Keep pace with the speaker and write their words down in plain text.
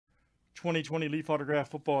2020 Leaf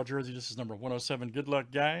Autograph Football Jersey. This is number 107. Good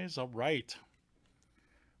luck, guys. All right.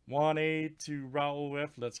 1A to Raul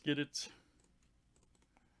F. Let's get it.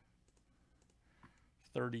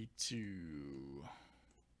 32.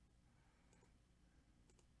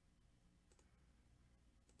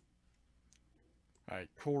 All right,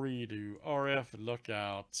 Corey to RF. Look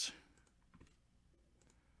out.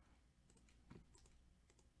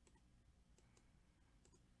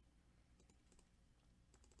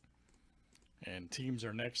 And teams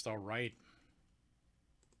are next. All right.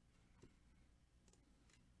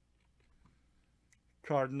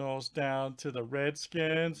 Cardinals down to the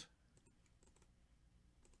Redskins.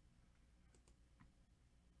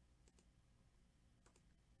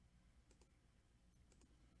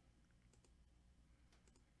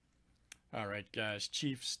 All right, guys.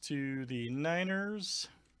 Chiefs to the Niners.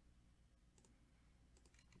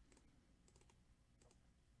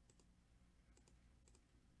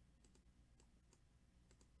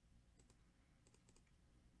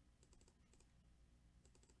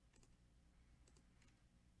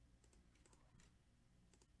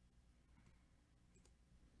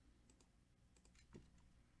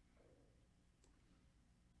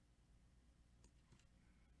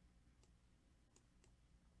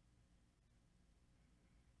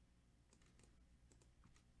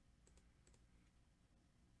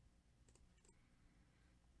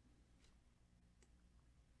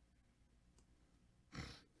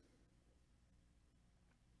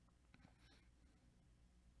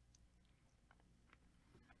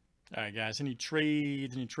 All right, guys. Any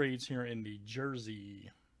trades here in the jersey?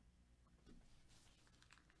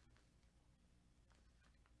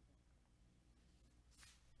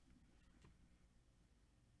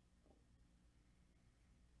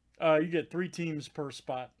 You get 3 teams per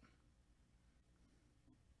spot.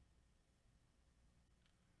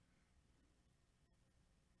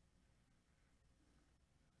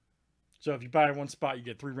 So if you buy one spot, you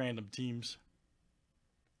get 3 random teams.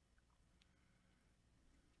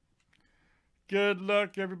 Good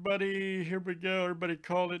luck, everybody. Here we go. Everybody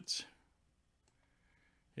call it.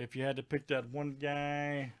 If you had to pick that one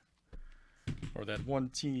guy or that one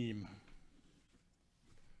team.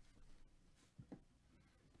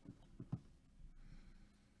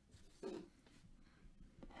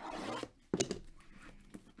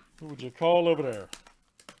 Who would you call over there?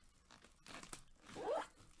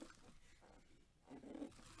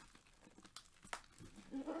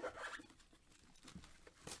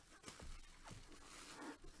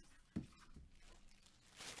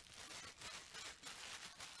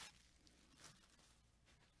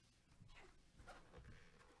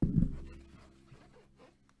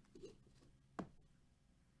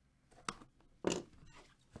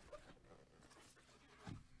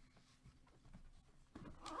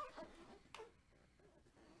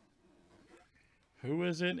 Who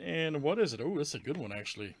is it and what is it? Oh, that's a good one,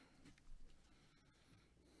 actually.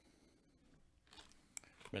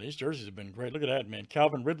 Man, these jerseys have been great. Look at that, man.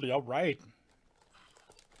 Calvin Ridley, all right.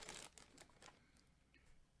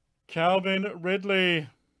 Calvin Ridley.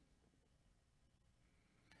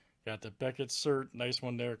 Got the Beckett cert. Nice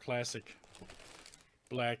one there. Classic.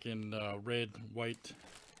 Black and red, white.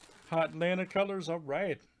 Hot Atlanta colors. All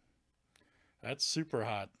right. That's super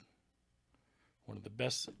hot. One of the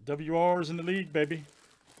best WRs in the league, baby.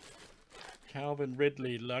 Calvin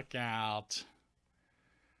Ridley, look out.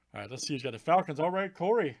 All right, let's see who's got the Falcons. All right,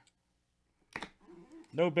 Corey.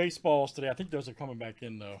 No baseballs today. I think those are coming back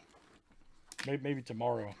in, though. Maybe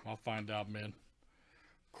tomorrow. I'll find out, man.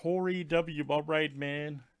 Corey W. All right,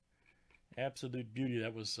 man. Absolute beauty.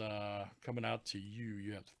 That was coming out to you.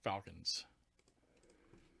 You have the Falcons.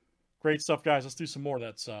 Great stuff, guys. Let's do some more.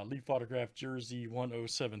 That's Leaf Autograph Jersey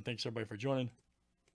 107. Thanks, everybody, for joining.